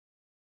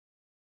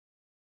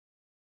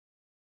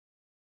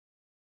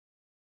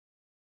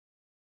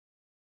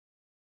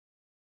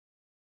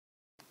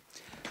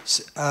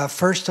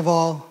First of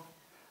all,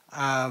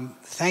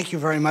 thank you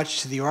very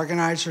much to the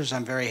organizers.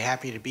 I'm very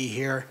happy to be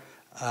here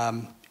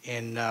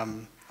in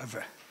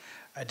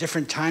a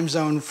different time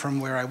zone from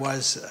where I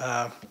was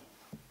a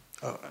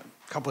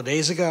couple of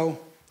days ago.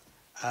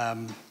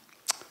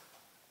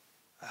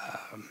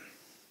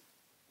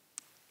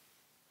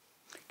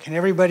 Can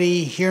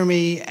everybody hear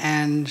me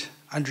and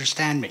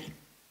understand me?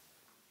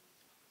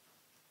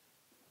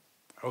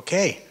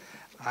 Okay,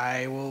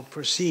 I will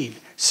proceed.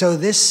 So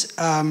this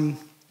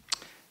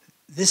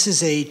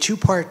is a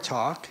two-part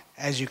talk,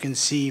 as you can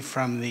see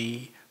from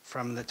the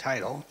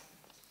title.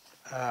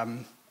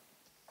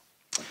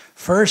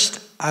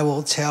 First, I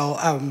will tell,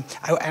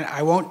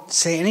 I won't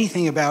say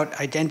anything about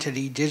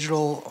identity,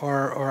 digital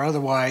or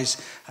otherwise,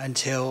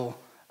 until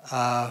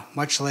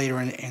much later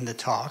in the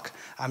talk.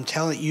 I'm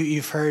telling you,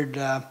 you've heard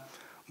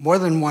more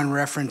than one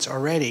reference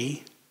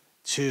already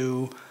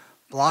to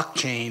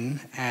blockchain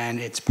and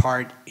its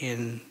part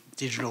in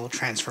digital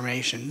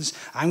transformations.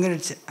 I'm going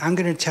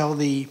to tell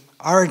the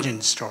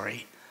origin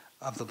story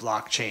of the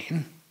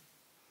blockchain.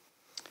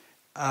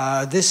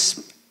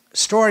 This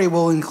story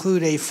will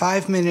include a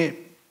 5-minute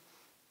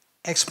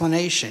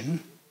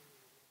explanation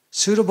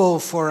suitable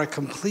for a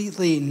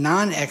completely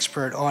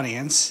non-expert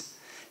audience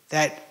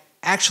that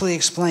actually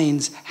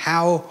explains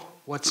how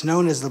what's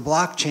known as the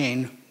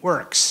blockchain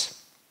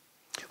works,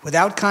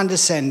 without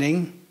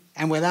condescending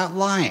and without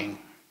lying,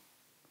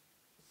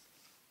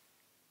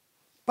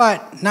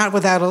 but not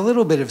without a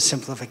little bit of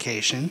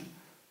simplification.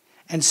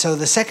 And so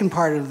the second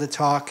part of the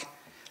talk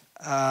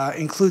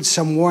includes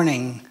some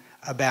warning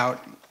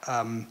about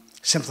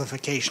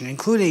simplification,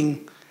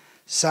 including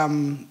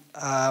some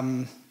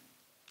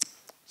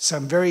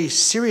very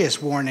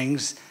serious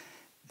warnings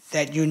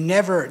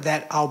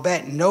that I'll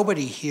bet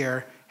nobody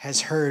here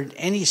has heard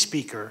any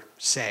speaker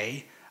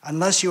say,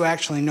 unless you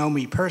actually know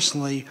me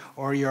personally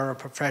or you're a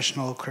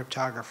professional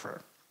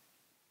cryptographer.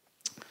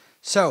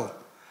 So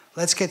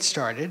let's get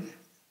started.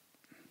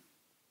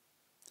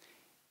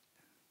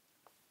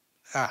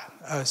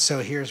 So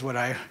here's what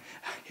I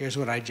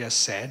just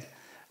said: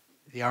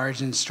 the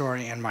origin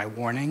story and my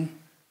warning.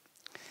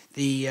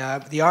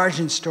 The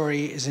origin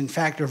story is in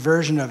fact a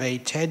version of a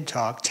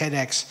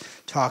TEDx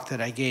talk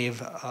that I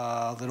gave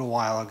a little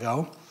while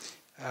ago.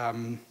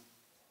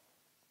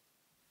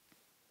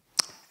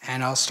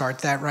 And I'll start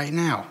that right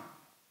now.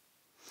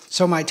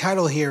 So my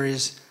title here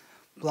is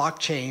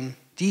Blockchain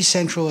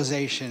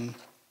Decentralization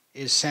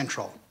is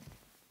Central.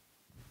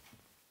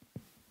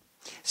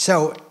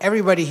 So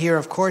everybody here,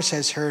 of course,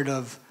 has heard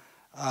of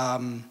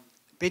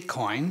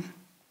Bitcoin.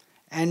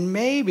 And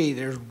maybe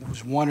there's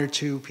one or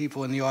two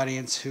people in the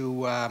audience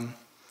who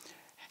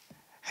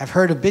have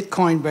heard of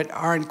Bitcoin but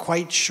aren't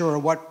quite sure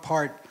what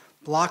part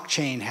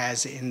blockchain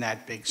has in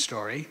that big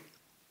story.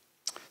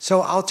 So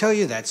I'll tell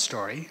you that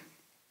story.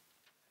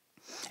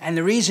 And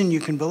the reason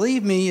you can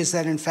believe me is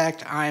that, in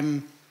fact,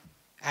 I'm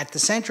at the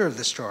center of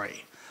the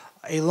story.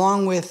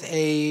 Along with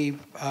a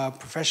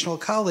professional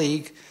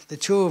colleague, the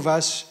two of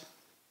us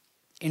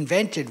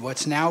invented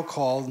what's now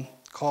called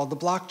the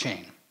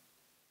blockchain.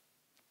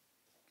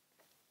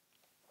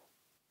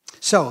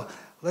 So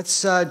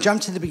let's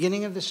jump to the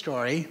beginning of the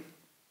story.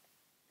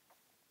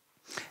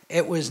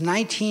 It was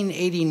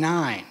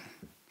 1989,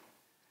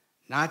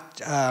 not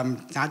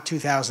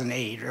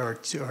 2008 or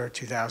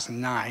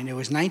 2009. It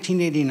was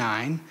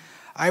 1989.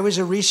 I was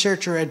a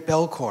researcher at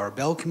Bellcore,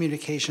 Bell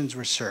Communications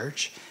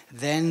Research,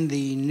 then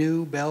the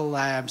new Bell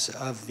Labs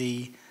of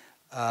the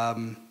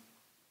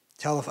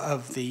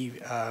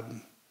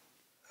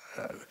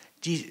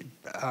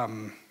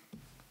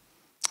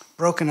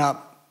broken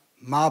up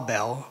Ma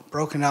Bell,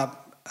 broken up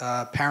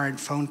parent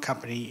phone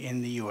company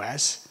in the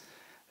US.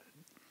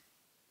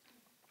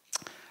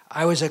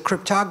 I was a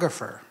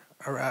cryptographer,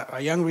 a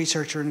young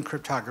researcher in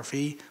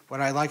cryptography, what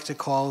I like to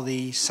call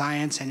the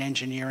science and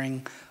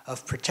engineering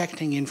of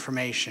protecting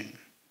information,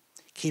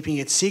 keeping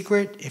it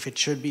secret if it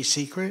should be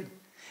secret,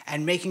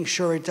 and making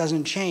sure it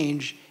doesn't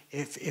change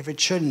if it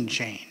shouldn't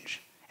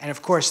change. And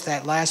of course,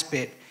 that last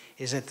bit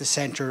is at the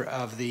center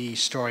of the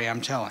story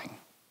I'm telling.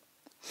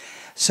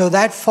 So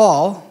that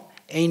fall,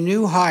 a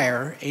new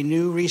hire, a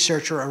new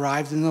researcher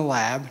arrived in the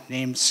lab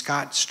named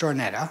Scott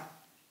Stornetta,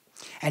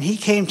 and he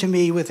came to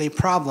me with a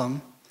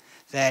problem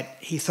that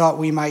he thought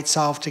we might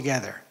solve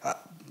together.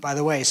 By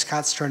the way,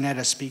 Scott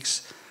Stornetta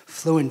speaks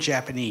fluent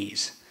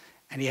Japanese,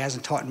 and he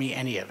hasn't taught me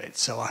any of it,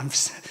 so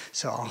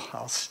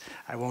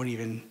I won't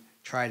even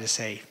try to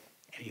say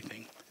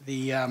anything.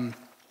 He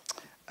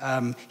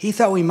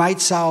thought we might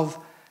solve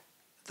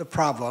the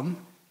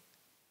problem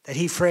that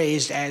he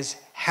phrased as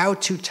how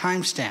to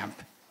timestamp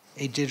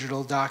a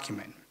digital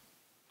document.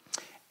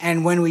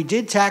 And when we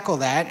did tackle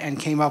that and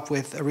came up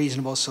with a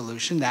reasonable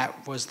solution,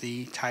 that was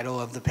the title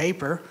of the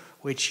paper,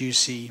 which you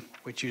see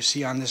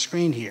on the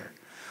screen here.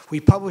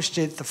 We published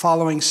it the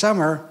following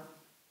summer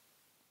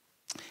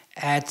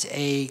at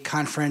a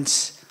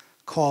conference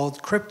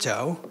called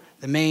Crypto,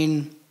 the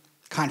main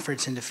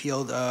conference in the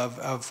field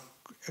of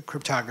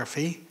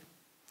cryptography.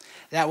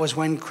 That was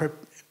when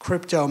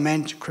crypto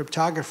meant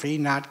cryptography,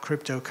 not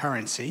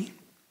cryptocurrency.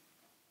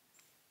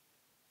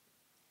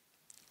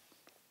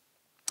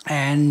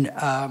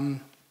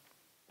 And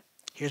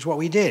here's what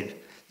we did.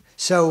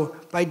 So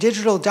by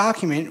digital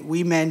document,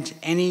 we meant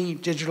any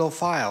digital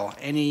file,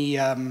 any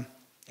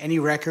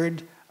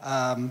record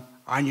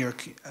on your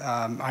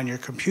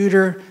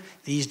computer,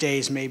 these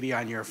days maybe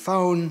on your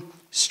phone,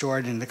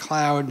 stored in the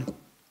cloud.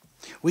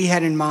 We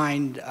had in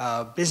mind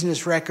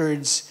business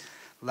records,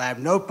 lab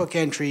notebook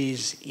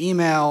entries,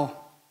 email,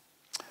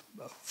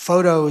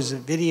 photos,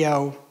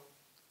 video.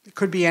 It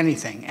could be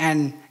anything.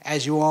 And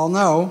as you all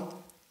know,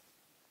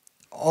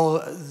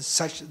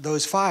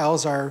 those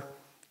files are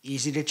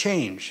easy to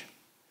change.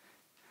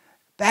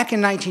 Back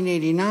in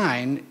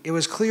 1989, it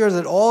was clear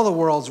that all the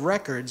world's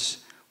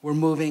records were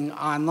moving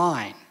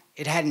online.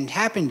 It hadn't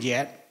happened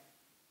yet,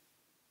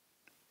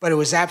 but it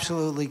was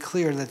absolutely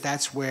clear that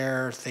that's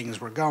where things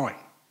were going.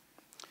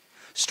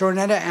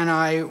 Stornetta and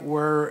I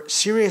were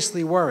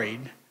seriously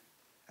worried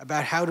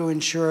about how to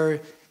ensure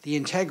the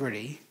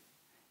integrity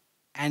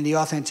and the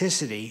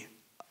authenticity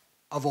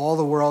of all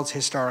the world's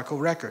historical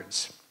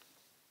records.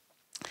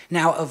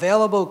 Now,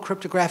 available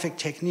cryptographic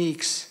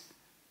techniques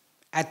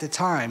at the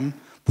time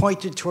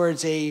pointed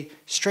towards a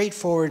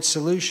straightforward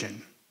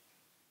solution,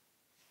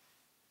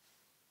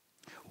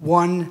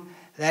 one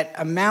that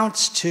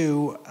amounts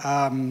to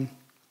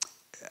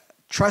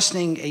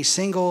trusting a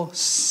single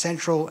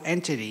central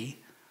entity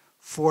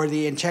for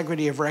the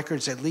integrity of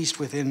records, at least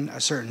within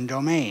a certain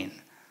domain.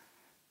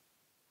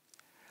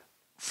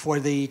 For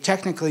the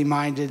technically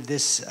minded,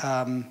 this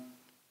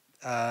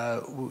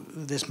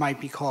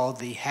might be called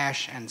the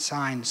hash and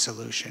sign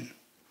solution.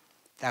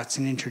 That's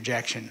an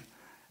interjection.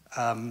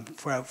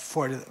 For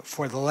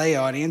the lay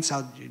audience,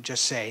 I'll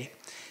just say,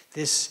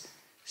 this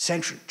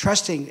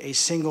trusting a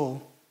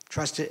single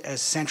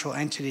central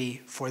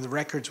entity for the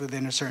records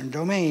within a certain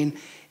domain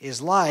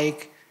is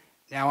like,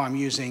 now I'm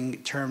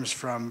using terms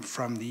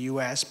from the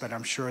US, but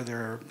I'm sure there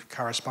are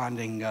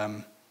corresponding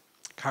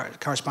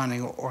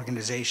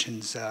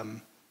organizations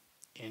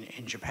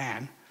in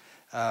Japan.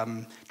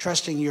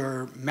 Trusting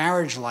your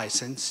marriage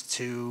license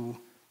to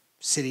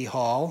City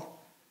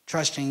Hall,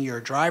 trusting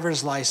your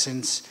driver's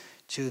license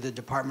to the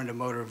Department of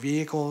Motor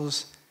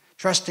Vehicles,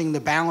 trusting the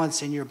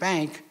balance in your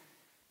bank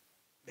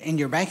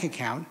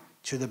account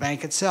to the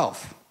bank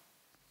itself.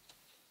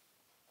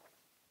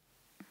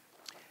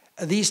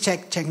 These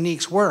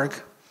techniques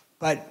work,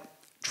 but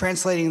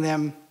translating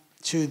them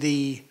to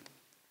the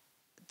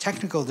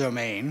technical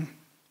domain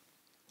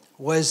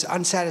was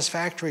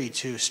unsatisfactory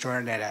to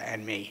Stornetta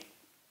and me,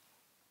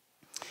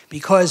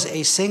 because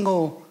a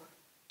single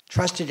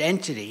trusted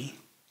entity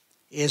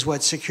is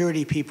what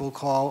security people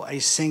call a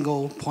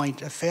single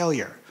point of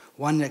failure,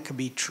 one that could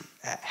be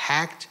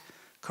hacked,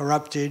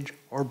 corrupted,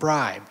 or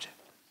bribed.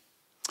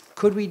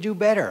 Could we do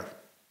better?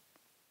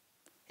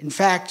 In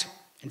fact,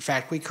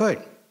 we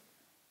could.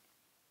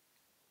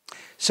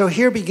 So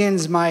here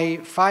begins my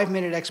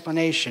 5-minute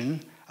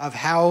explanation of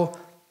how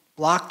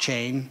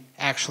blockchain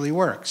actually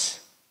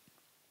works.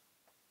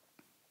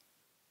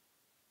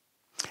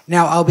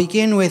 Now, I'll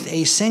begin with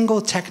a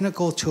single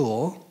technical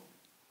tool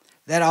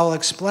that I'll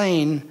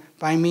explain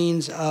by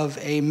means of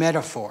a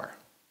metaphor.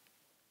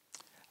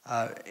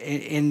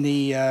 In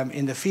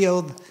the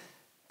field,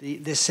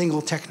 this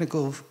single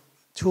technical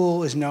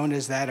tool is known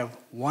as that of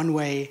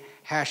one-way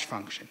hash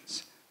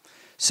functions.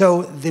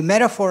 So the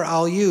metaphor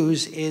I'll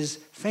use is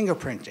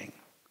fingerprinting,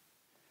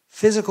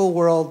 physical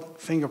world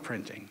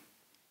fingerprinting.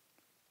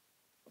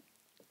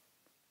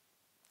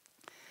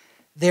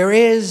 There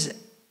is,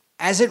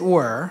 as it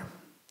were,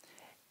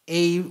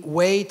 a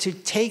way to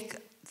take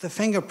the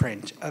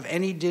fingerprint of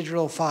any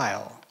digital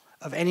file,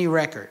 of any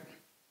record.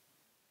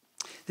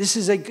 This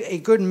is a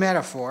good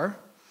metaphor.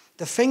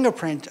 The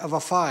fingerprint of a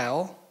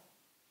file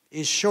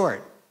is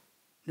short,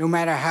 no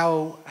matter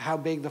how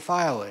big the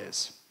file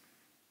is.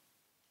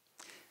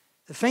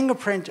 The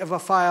fingerprint of a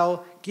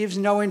file gives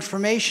no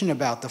information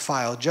about the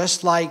file,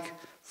 just like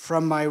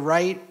from my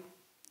right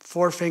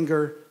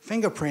forefinger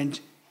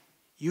fingerprint,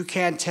 you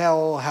can't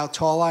tell how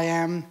tall I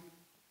am,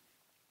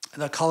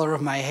 the color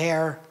of my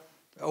hair,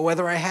 or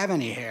whether I have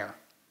any hair.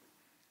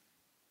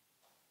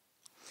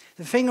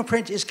 The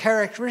fingerprint is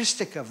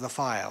characteristic of the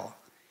file.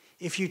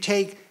 If you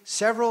take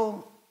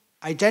several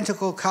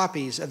identical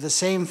copies of the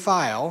same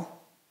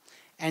file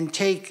and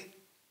take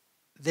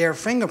their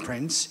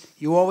fingerprints,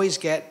 you always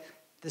get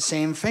the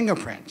same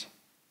fingerprint.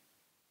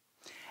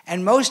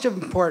 And most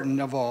important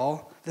of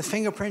all, the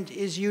fingerprint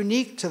is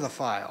unique to the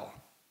file.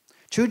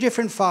 Two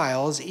different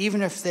files,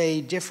 even if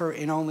they differ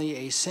in only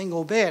a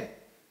single bit,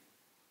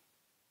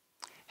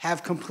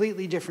 have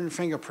completely different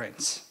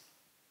fingerprints.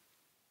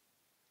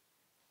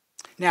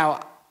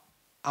 Now,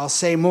 I'll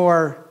say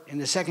more in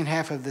the second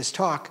half of this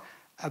talk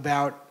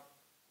about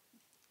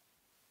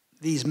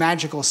these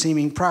magical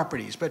seeming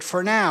properties. But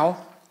for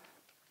now,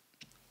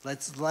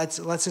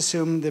 let's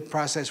assume the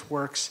process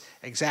works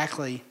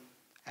exactly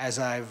as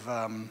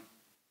I've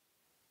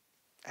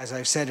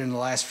said in the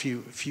last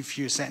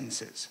few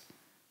sentences.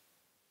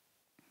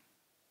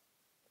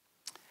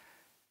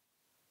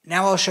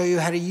 Now I'll show you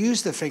how to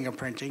use the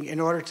fingerprinting in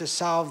order to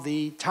solve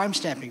the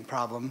timestamping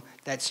problem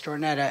that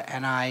Stornetta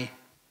and I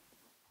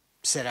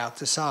set out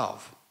to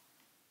solve.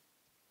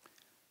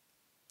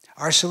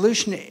 Our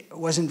solution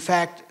was in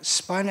fact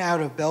spun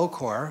out of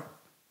Belcore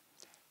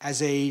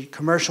as a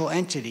commercial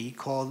entity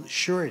called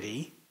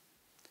Surety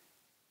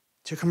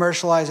to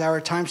commercialize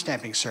our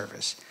timestamping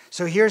service.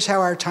 So here's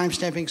how our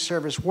timestamping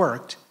service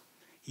worked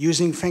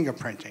using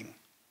fingerprinting.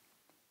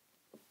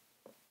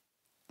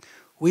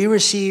 We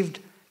received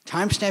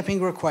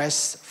timestamping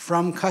requests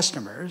from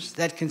customers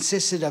that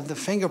consisted of the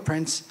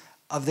fingerprints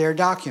of their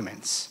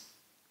documents.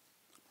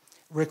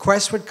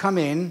 Requests would come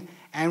in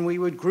and we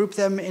would group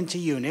them into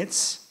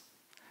units.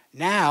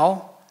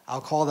 Now,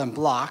 I'll call them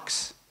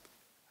blocks.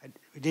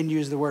 We didn't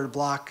use the word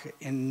block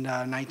in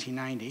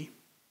 1990.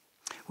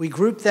 We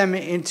grouped them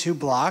into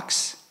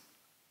blocks.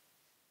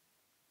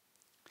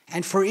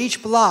 And for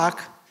each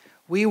block,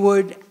 we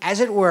would, as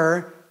it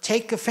were,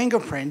 take a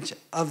fingerprint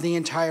of the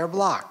entire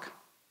block,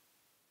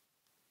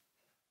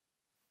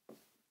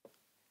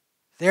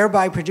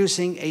 thereby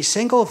producing a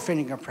single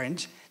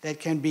fingerprint that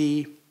can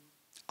be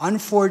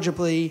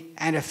unforgeably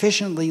and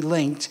efficiently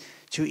linked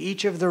to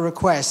each of the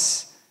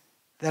requests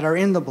that are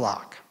in the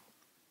block.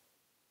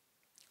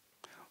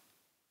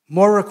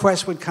 More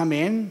requests would come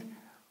in,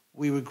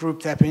 we would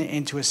group them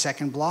into a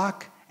second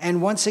block,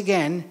 and once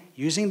again,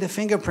 using the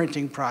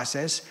fingerprinting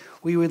process,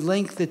 we would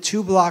link the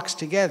two blocks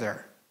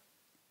together,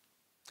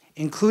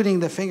 including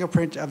the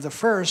fingerprint of the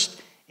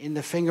first in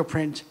the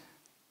fingerprint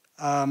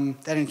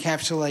that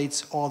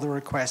encapsulates all the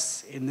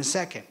requests in the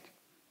second.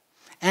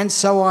 And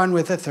so on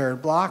with a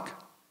third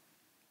block,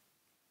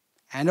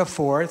 and a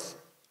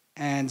fourth,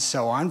 and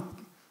so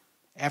on.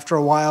 After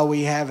a while,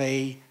 we have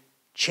a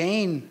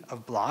chain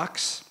of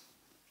blocks.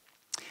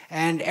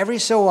 And every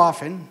so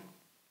often,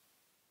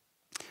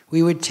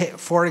 we would,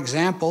 for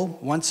example,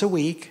 once a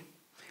week,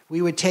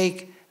 we would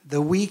take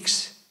the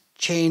week's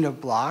chain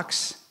of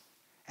blocks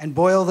and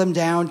boil them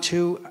down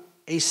to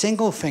a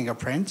single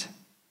fingerprint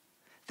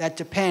that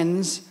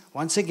depends,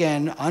 once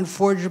again,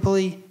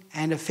 unforgeably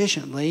and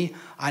efficiently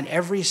on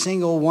every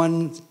single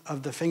one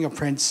of the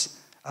fingerprints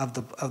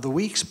of the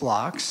week's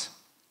blocks.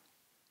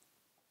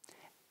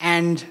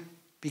 And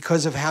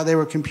because of how they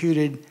were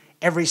computed,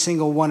 every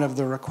single one of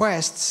the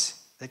requests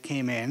that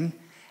came in,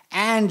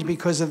 and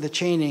because of the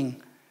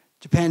chaining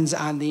depends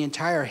on the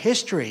entire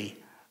history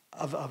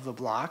of the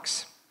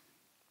blocks.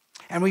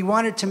 And we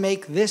wanted to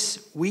make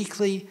this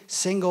weekly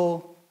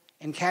single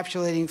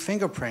encapsulating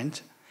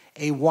fingerprint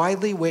a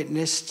widely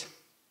witnessed,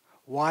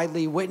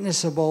 widely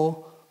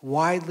witnessable,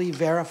 widely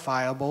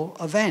verifiable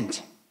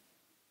event.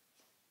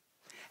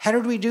 How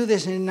did we do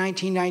this in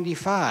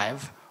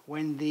 1995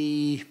 when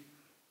the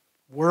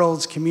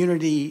world's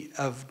community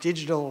of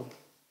digital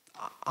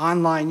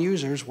online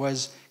users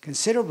was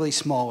considerably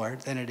smaller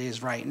than it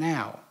is right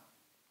now?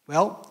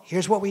 Well,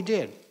 here's what we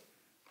did.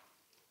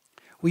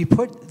 We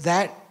put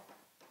that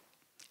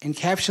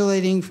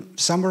encapsulating,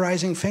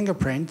 summarizing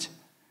fingerprint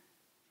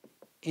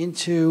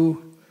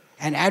into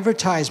an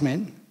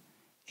advertisement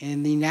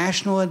in the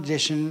national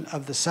edition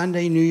of the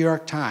Sunday New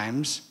York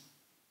Times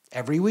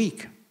every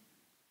week.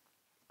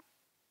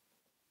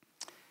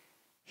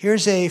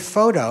 Here's a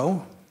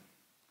photo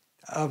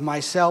of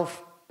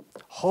myself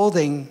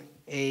holding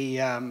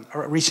a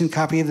recent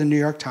copy of the New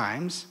York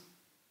Times.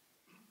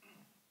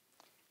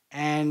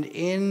 And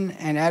in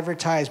an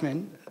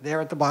advertisement, there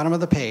at the bottom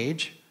of the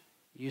page,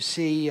 you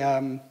see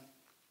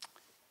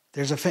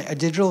there's a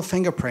digital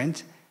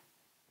fingerprint,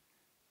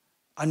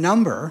 a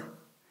number,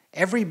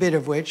 every bit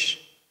of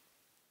which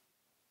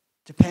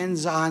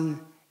depends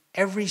on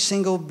every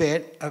single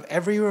bit of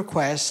every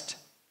request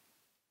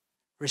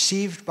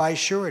received by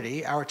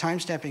Surety, our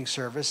timestamping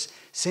service,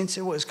 since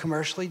it was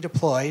commercially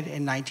deployed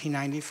in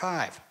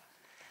 1995.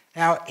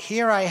 Now,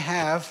 here I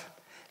have,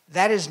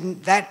 that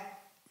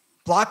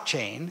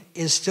blockchain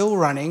is still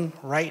running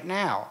right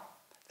now.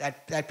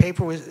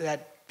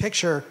 The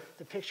picture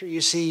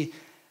you see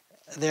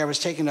there was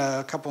taken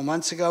a couple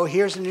months ago.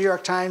 Here's the New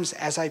York Times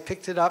as I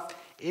picked it up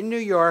in New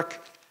York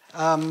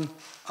on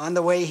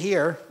the way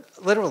here,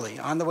 literally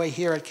on the way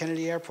here at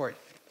Kennedy Airport.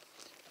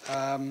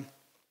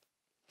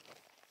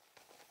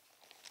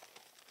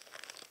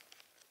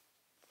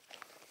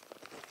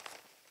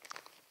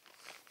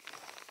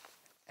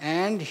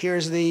 And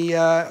here's the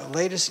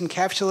latest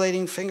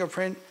encapsulating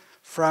fingerprint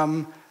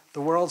from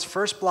the world's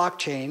first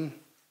blockchain,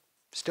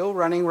 still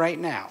running right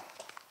now.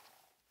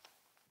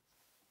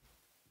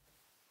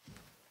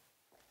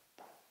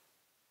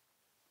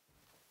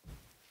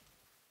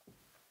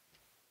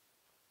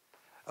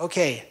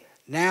 Okay,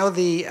 now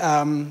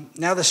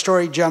the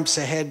story jumps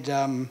ahead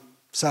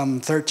some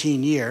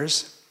 13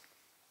 years.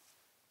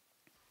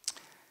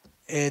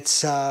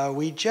 It's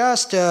we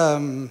just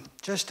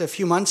a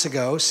few months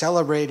ago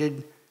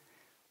celebrated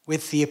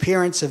with the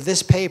appearance of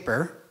this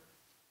paper.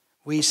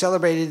 We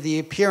celebrated the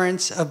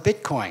appearance of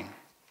Bitcoin.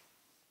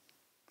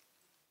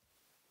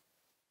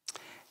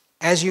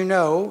 As you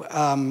know,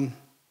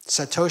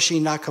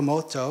 Satoshi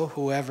Nakamoto,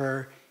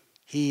 whoever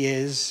he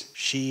is,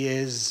 she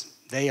is,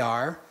 they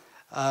are,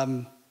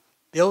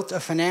 built a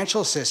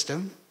financial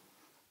system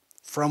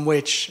from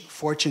which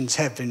fortunes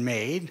have been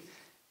made,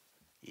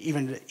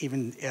 Even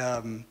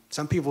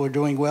some people are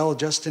doing well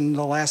just in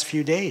the last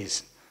few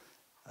days,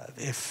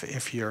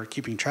 if you're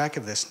keeping track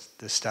of this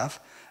stuff.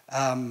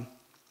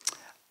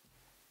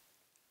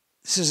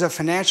 This is a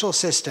financial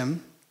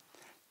system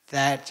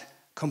that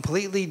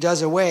completely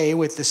does away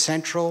with the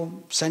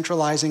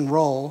centralizing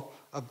role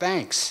of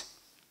banks.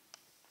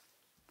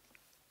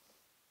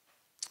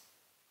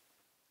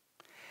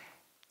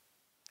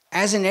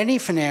 As in any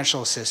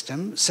financial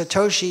system,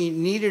 Satoshi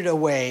needed a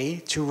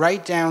way to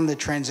write down the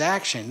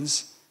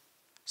transactions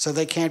so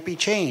they can't be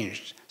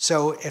changed.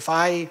 So if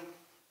I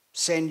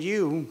send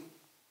you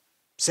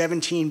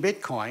 17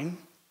 Bitcoin,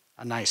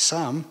 a nice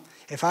sum,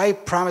 if I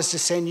promise to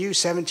send you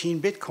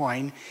 17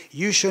 Bitcoin,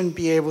 you shouldn't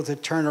be able to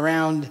turn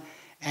around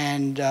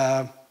and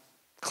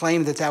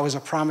claim that that was a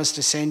promise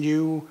to send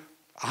you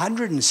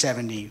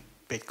 170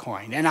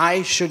 Bitcoin. And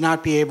I should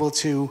not be able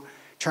to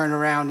turn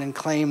around and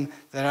claim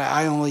that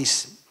I only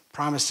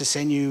promised to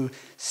send you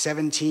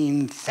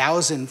 17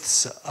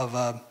 thousandths of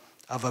a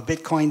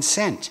Bitcoin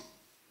cent.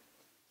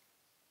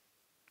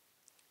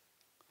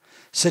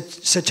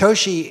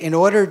 Satoshi, in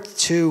order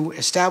to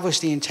establish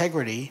the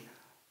integrity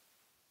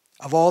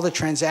of all the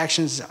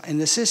transactions in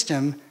the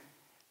system,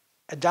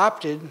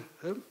 adopted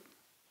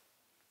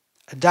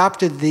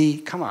the,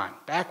 come on,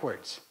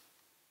 backwards.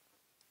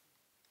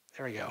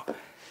 There we go.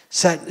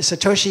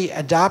 Satoshi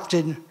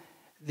adopted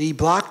the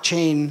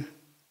blockchain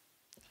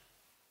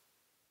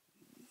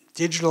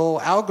digital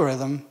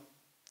algorithm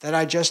that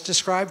I just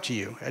described to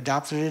you,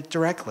 adopted it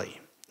directly.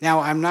 Now,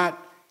 I'm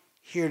not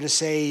here to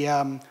say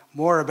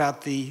more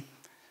about the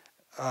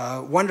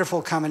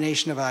wonderful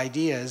combination of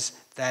ideas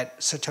that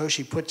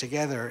Satoshi put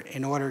together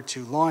in order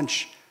to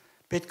launch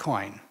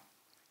Bitcoin.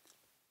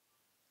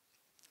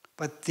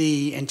 But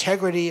the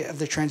integrity of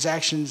the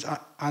transactions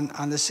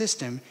on the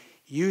system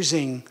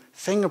using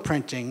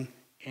fingerprinting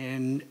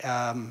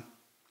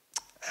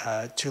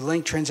to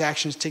link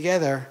transactions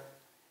together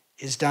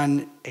is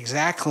done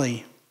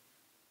exactly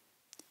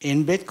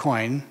in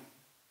Bitcoin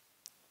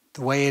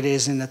the way it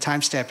is in the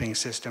timestamping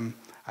system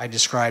I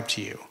described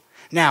to you.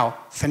 Now,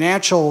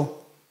 financial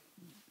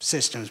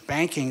systems,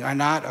 banking,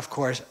 are of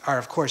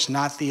course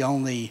not the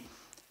only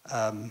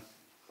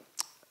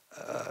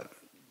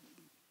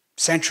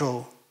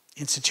central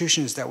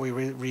institutions that we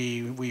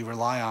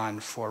rely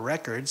on for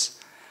records.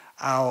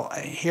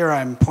 Here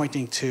I'm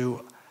pointing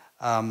to,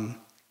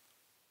 come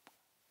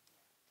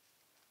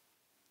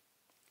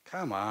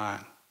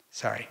on,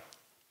 sorry.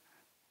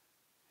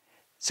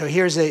 So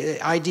here's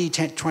ID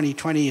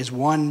 2020 is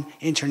one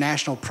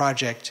international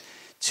project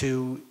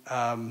to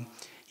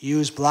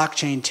use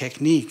blockchain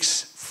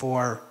techniques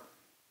for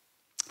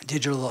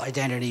digital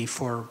identity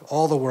for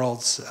all the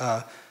world's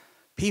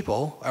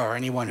people, or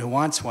anyone who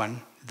wants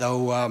one,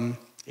 though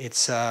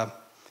it's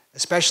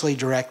especially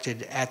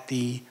directed at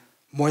the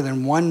more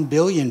than 1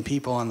 billion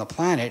people on the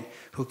planet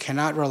who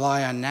cannot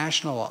rely on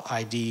national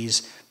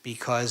IDs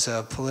because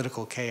of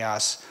political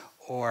chaos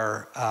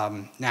or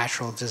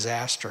natural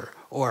disaster,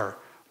 or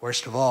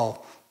worst of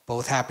all,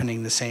 both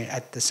happening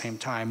at the same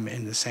time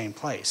in the same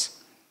place.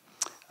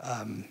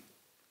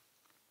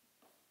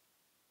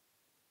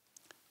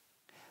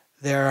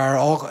 There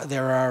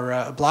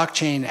are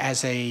blockchain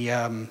as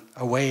a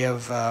way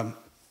of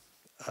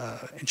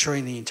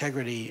ensuring the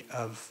integrity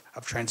of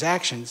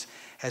transactions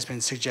has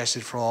been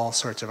suggested for all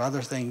sorts of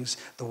other things.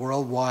 The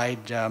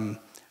worldwide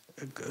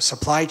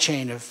supply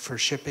chain for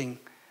shipping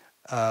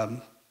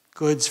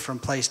goods from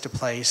place to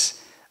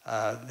place.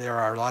 There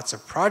are lots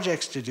of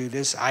projects to do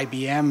this.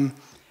 IBM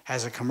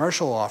has a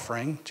commercial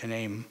offering, to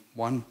name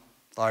one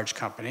large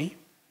company,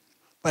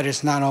 but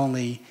it's not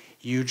only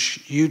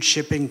huge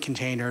shipping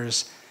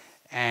containers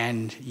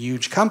and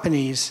huge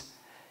companies.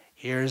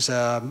 Here's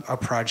a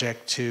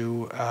project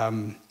to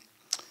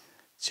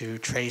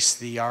trace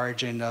the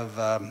origin of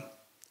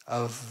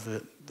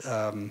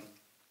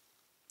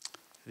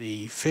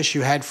the fish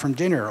you had from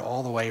dinner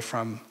all the way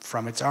from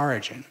its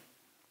origin.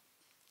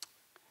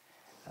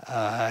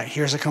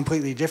 Here's a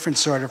completely different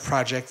sort of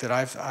project that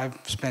I've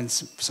spent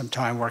some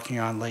time working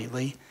on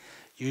lately,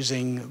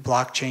 using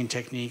blockchain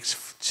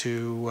techniques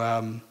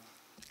to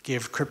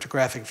give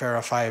cryptographic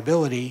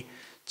verifiability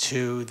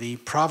to the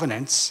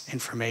provenance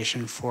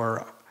information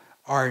for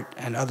art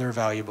and other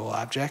valuable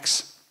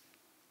objects.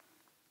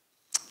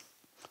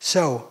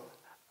 So,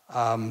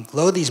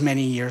 lo these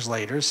many years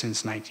later,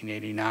 since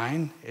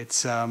 1989,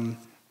 it's I'm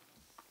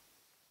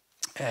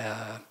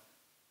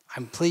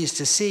pleased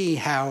to see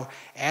how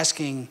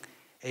asking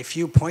a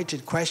few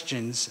pointed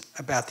questions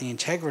about the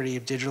integrity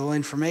of digital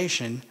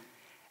information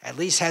at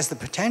least has the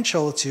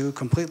potential to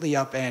completely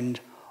upend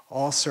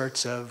all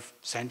sorts of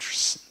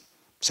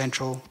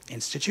central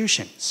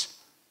institutions.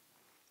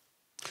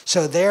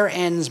 So there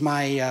ends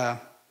my,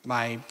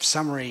 my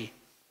summary,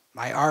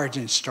 my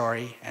origin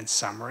story and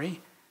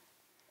summary.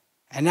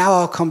 And now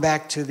I'll come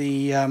back to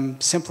the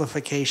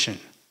simplification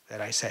that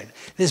I said.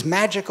 This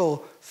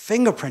magical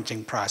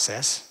fingerprinting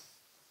process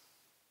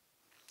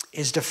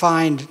is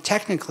defined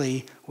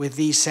technically with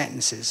these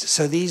sentences.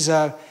 So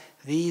the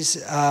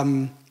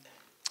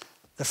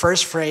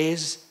first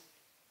phrase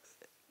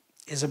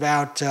is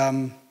about,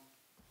 the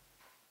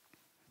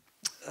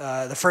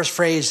first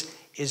phrase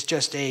is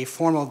just a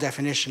formal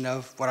definition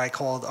of what I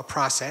called a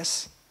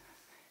process.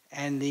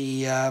 And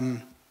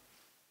the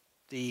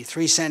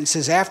three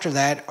sentences after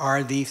that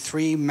are the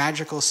three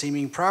magical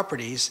seeming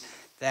properties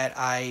that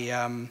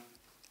I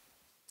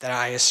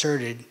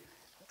asserted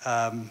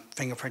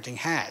fingerprinting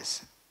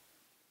has.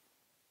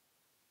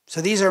 So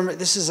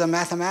this is a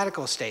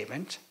mathematical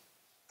statement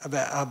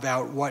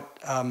about what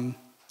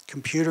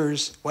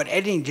what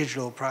any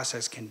digital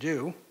process can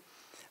do.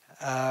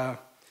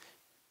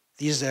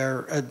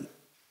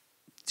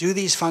 Do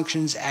these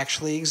functions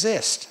actually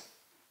exist?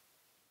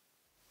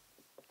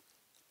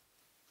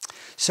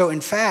 So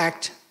in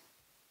fact,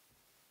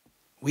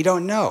 we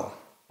don't know.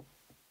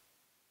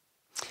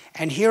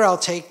 And here I'll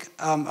take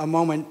a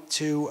moment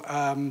to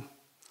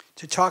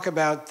talk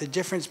about the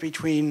difference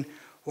between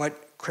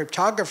what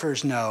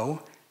cryptographers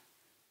know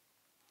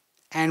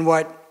and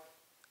what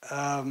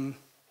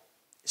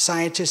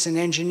scientists and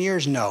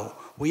engineers know.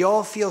 We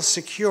all feel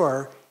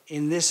secure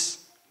in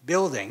this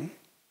building,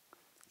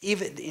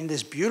 even in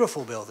this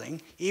beautiful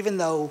building, even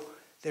though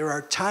there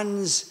are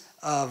tons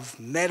of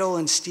metal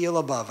and steel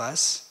above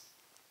us.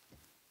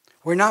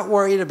 We're not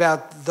worried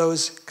about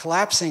those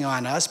collapsing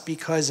on us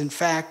because, in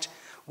fact,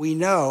 we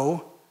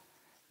know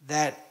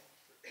that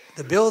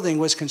the building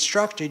was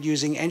constructed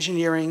using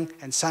engineering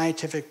and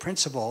scientific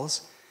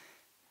principles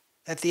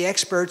that the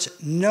experts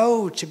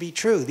know to be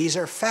true. These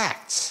are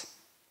facts.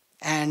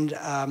 And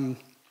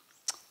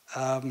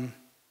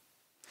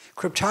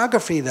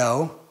cryptography,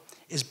 though,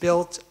 is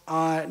built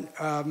on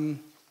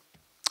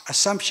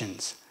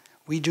assumptions.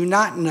 We do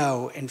not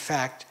know, in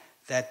fact,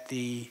 that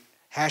the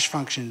hash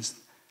functions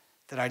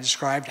that I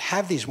described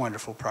have these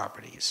wonderful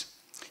properties.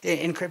 Does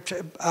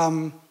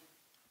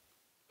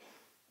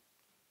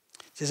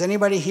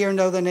anybody here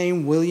know the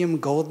name William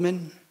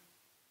Goldman?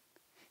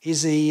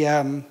 He's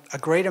a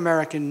great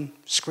American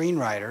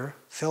screenwriter,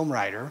 film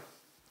writer,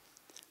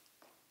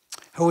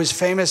 who is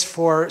famous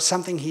for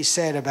something he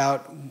said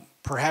about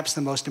perhaps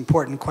the most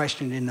important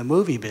question in the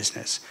movie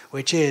business,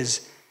 which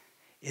is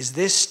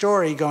this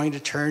story going to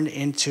turn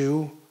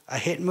into a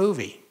hit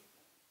movie?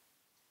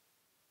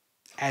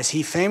 As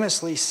he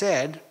famously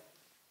said,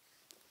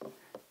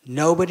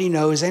 nobody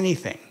knows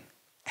anything.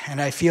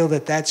 And I feel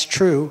that that's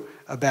true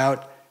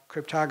about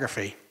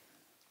cryptography.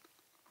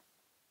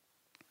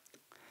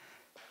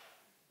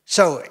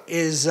 So,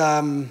 is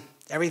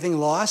everything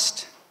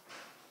lost?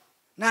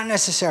 Not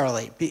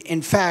necessarily.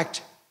 In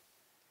fact,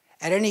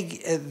 at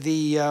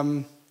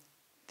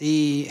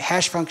the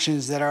hash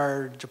functions that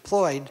are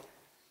deployed,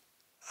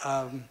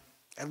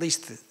 at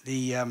least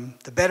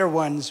the better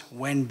ones,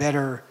 when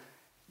better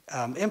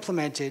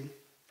implemented,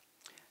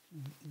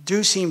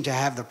 do seem to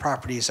have the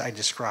properties I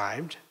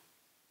described,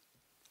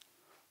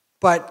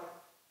 but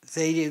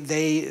they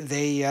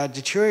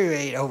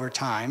deteriorate over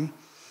time.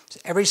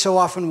 Every so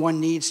often, one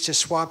needs to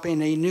swap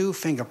in a new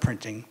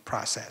fingerprinting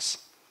process.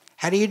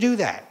 How do you do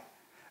that?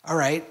 All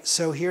right,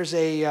 so here's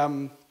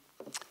a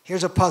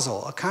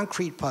puzzle, a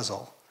concrete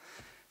puzzle.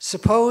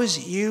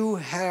 Suppose you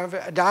have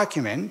a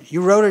document,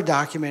 you wrote a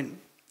document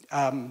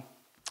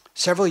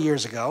several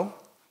years ago,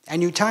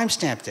 and you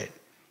timestamped it.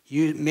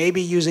 You may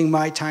be using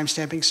my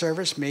timestamping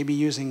service, maybe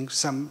using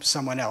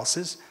someone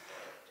else's,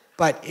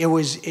 but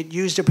it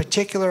used a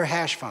particular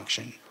hash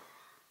function,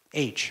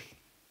 H.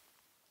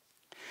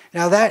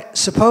 Now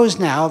suppose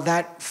now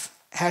that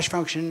hash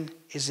function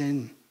is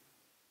in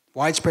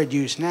widespread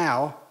use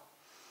now,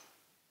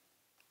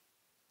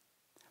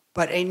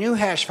 but a new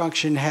hash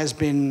function has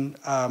been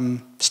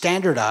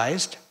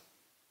standardized,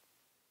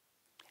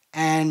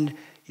 and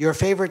your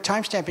favorite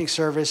timestamping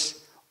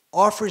service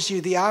offers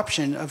you the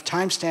option of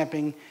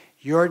timestamping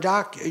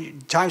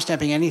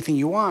anything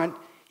you want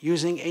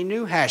using a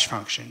new hash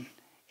function,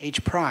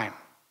 H prime.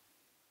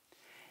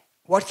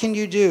 What can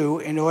you do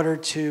in order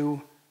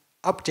to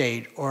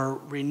update or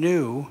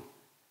renew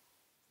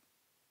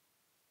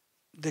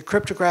the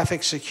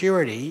cryptographic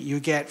security you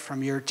get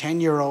from your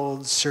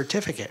 10-year-old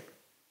certificate?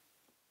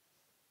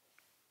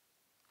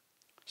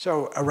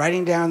 So,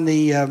 writing down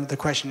the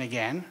question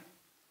again,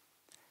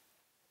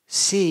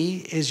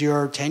 C is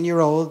your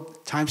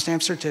 10-year-old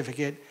timestamp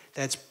certificate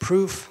that's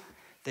proof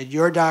that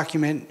your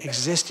document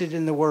existed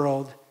in the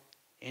world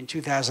in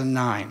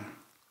 2009.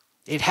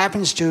 It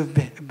happens to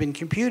have been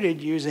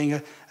computed using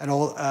a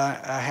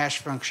hash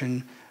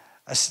function,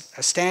 a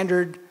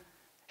standard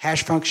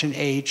hash function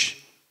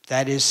H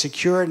that is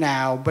secure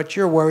now, but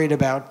you're worried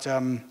about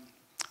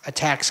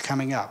attacks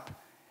coming up.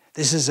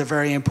 This is a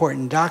very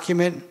important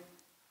document.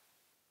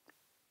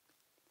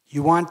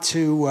 You want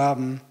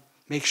to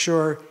make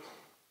sure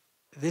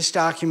this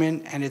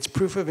document and its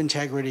proof of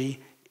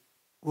integrity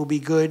will be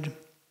good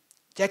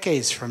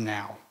decades from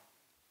now.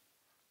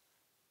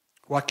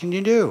 What can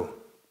you do?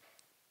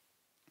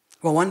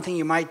 Well, one thing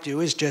you might do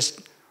is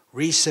just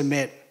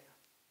resubmit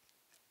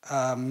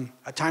a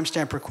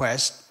timestamp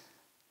request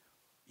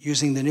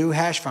using the new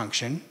hash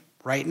function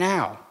right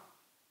now.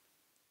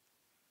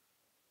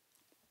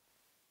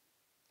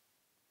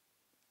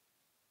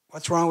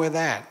 What's wrong with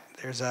that?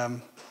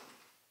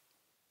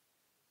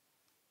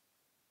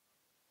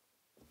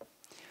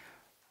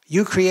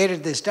 You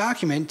created this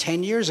document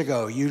 10 years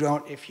ago. You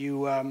don't, if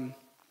you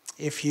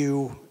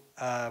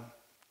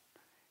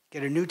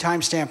get a new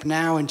timestamp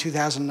now in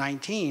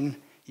 2019,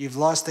 you've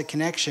lost the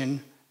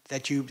connection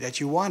that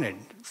you wanted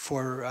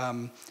for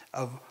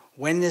of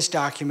when this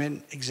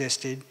document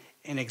existed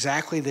in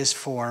exactly this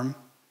form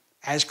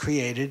as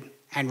created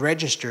and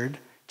registered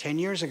 10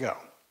 years ago.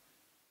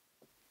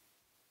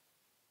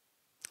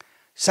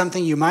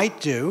 Something you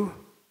might do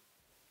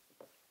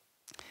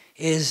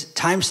is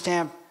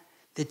timestamp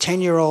the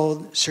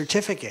 10-year-old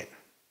certificate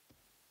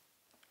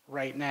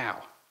right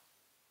now.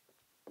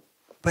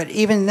 But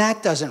even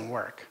that doesn't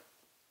work,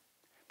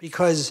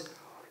 because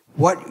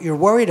what you're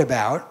worried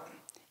about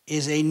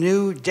is a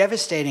new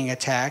devastating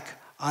attack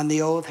on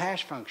the old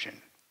hash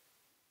function.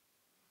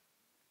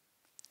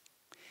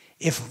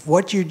 If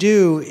what you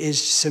do is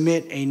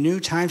submit a new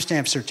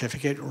timestamp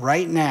certificate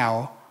right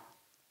now,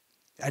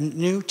 a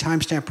new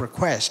timestamp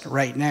request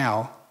right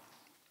now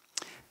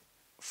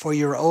for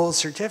your old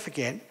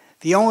certificate,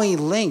 the only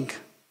link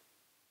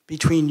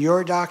between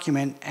your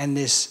document and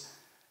this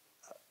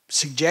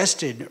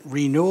suggested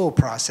renewal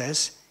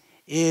process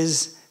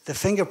is the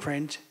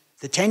fingerprint,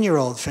 the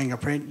 10-year-old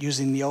fingerprint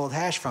using the old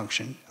hash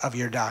function of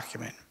your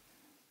document.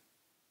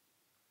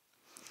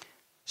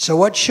 So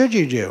what should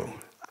you do?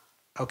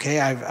 Okay,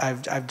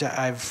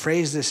 I've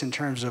phrased this in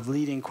terms of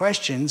leading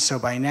questions, so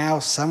by now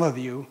some of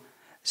you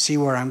see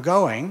where I'm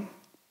going.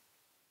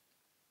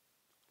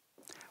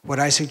 What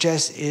I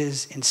suggest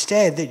is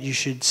instead that you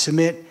should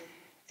submit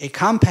a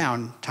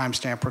compound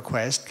timestamp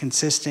request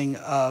consisting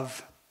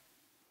of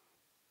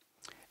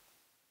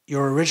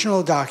your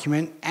original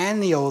document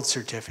and the old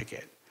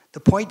certificate.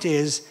 The point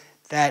is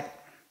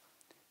that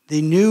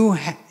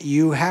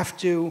you have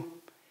to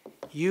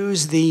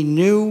use the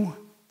new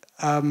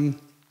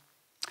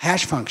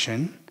hash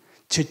function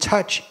to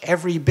touch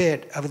every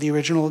bit of the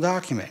original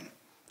document.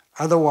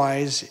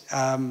 Otherwise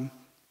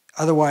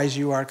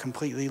you are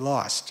completely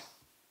lost.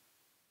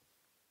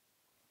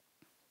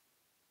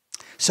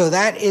 So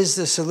that is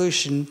the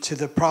solution to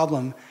the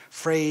problem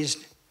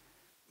phrased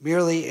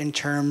merely in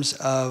terms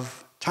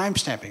of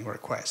timestamping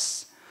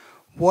requests.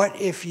 What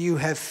if you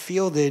have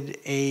fielded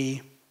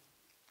a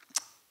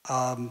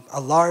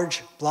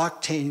large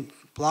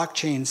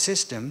blockchain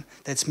system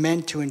that's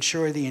meant to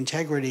ensure the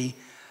integrity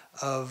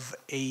of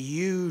a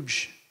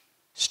huge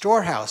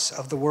storehouse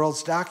of the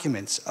world's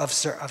documents of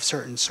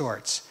certain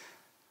sorts?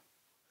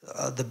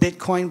 The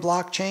Bitcoin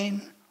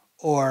blockchain,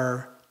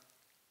 or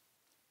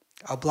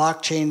a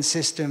blockchain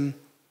system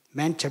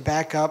meant to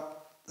back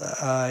up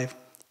a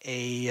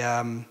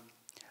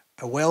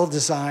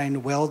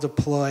well-designed,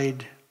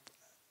 well-deployed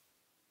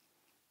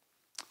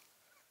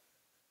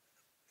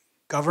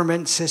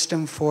government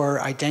system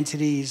for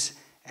identities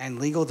and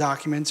legal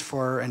documents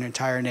for an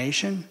entire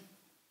nation?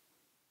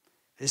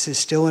 This is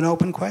still an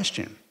open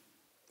question.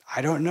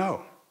 I don't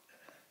know.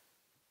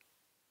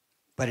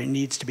 But it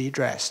needs to be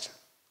addressed.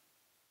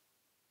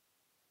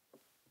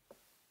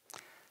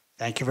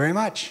 Thank you very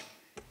much.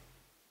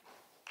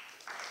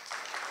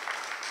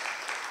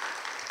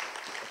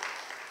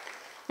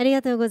あり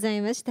がとうござ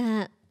いまし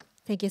た。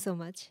Thank you so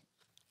much.